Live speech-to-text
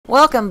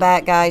Welcome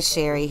back, guys.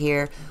 Sherry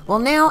here. Well,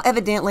 now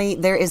evidently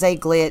there is a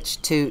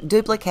glitch to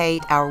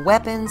duplicate our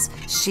weapons,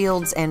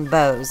 shields, and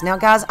bows. Now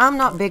guys, I'm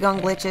not big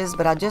on glitches,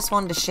 but I just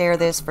wanted to share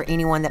this for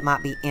anyone that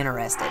might be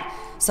interested.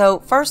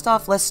 So first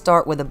off, let's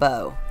start with a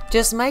bow.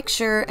 Just make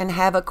sure and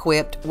have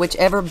equipped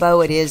whichever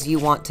bow it is you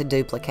want to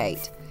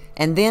duplicate.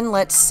 And then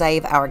let's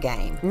save our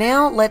game.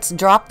 Now let's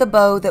drop the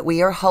bow that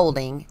we are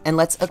holding and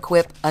let's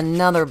equip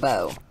another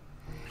bow.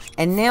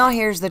 And now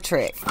here's the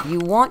trick. You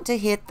want to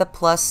hit the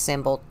plus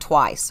symbol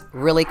twice,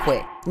 really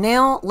quick.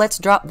 Now let's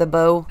drop the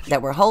bow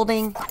that we're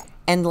holding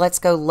and let's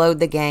go load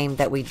the game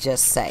that we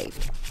just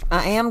saved.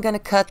 I am going to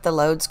cut the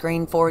load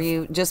screen for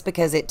you just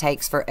because it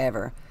takes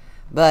forever.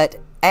 But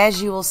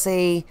as you will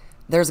see,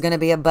 there's going to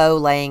be a bow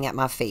laying at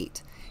my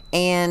feet.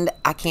 And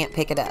I can't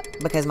pick it up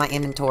because my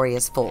inventory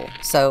is full.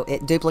 So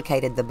it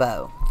duplicated the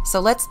bow. So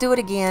let's do it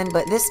again,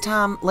 but this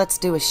time let's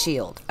do a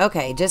shield.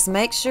 Okay, just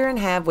make sure and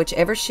have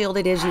whichever shield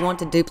it is you want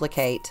to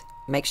duplicate.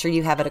 Make sure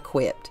you have it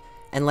equipped.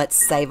 And let's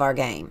save our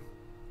game.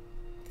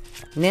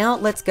 Now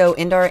let's go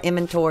into our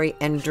inventory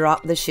and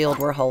drop the shield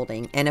we're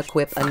holding and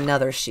equip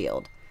another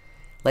shield.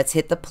 Let's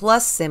hit the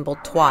plus symbol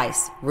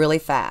twice, really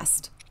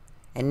fast.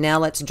 And now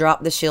let's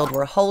drop the shield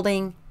we're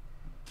holding.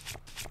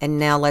 And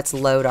now let's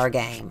load our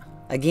game.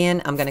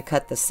 Again, I'm going to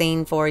cut the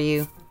scene for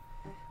you.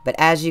 But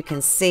as you can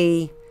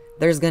see,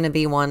 there's going to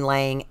be one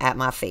laying at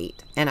my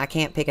feet. And I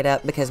can't pick it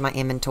up because my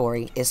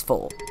inventory is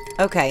full.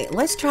 Okay,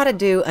 let's try to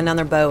do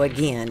another bow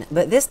again.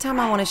 But this time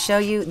I want to show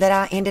you that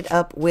I ended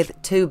up with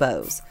two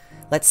bows.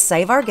 Let's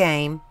save our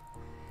game.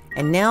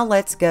 And now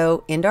let's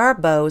go into our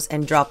bows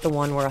and drop the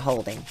one we're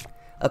holding.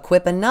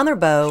 Equip another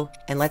bow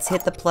and let's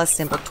hit the plus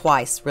symbol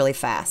twice really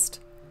fast.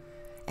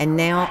 And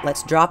now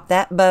let's drop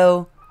that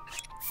bow.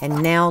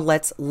 And now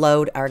let's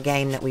load our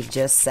game that we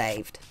just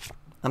saved.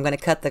 I'm going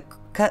to cut the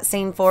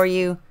cutscene for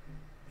you.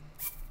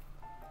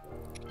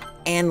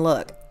 And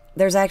look,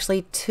 there's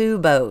actually two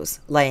bows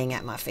laying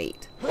at my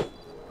feet.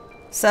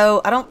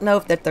 So I don't know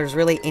if there's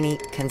really any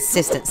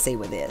consistency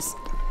with this.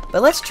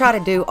 But let's try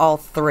to do all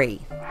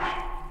three.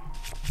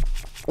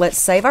 Let's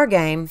save our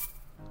game.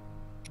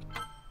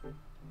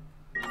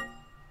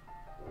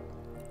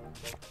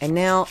 And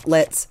now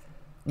let's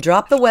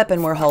drop the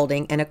weapon we're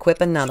holding and equip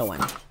another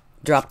one.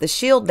 Drop the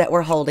shield that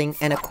we're holding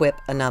and equip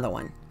another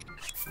one.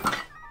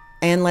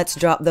 And let's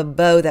drop the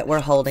bow that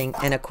we're holding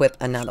and equip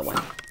another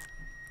one.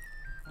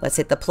 Let's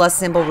hit the plus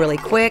symbol really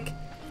quick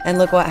and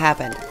look what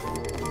happened.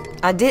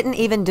 I didn't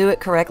even do it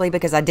correctly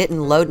because I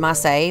didn't load my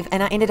save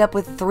and I ended up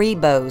with 3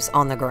 bows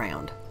on the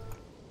ground.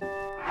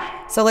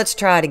 So let's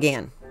try it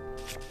again.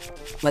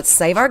 Let's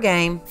save our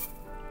game.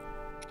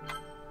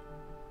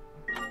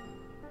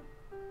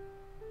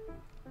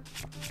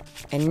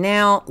 And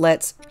now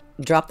let's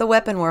drop the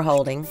weapon we're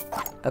holding,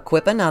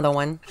 equip another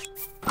one,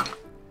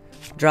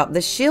 drop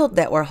the shield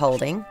that we're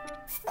holding,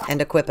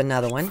 and equip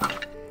another one,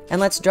 and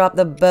let's drop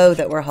the bow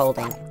that we're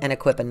holding and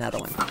equip another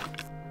one.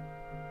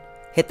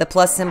 Hit the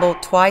plus symbol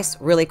twice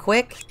really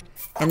quick,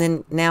 and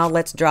then now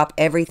let's drop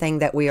everything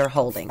that we are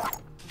holding.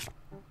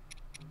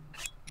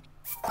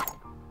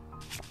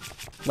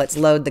 Let's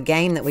load the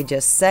game that we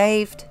just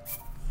saved.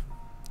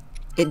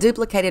 It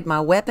duplicated my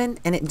weapon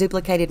and it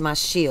duplicated my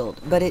shield,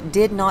 but it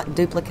did not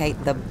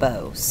duplicate the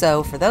bow.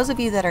 So for those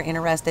of you that are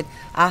interested,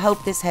 I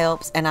hope this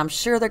helps, and I'm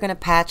sure they're going to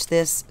patch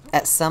this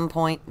at some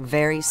point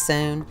very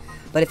soon.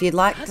 But if you'd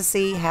like to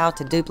see how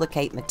to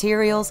duplicate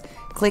materials,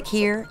 click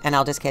here and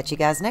I'll just catch you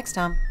guys next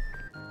time.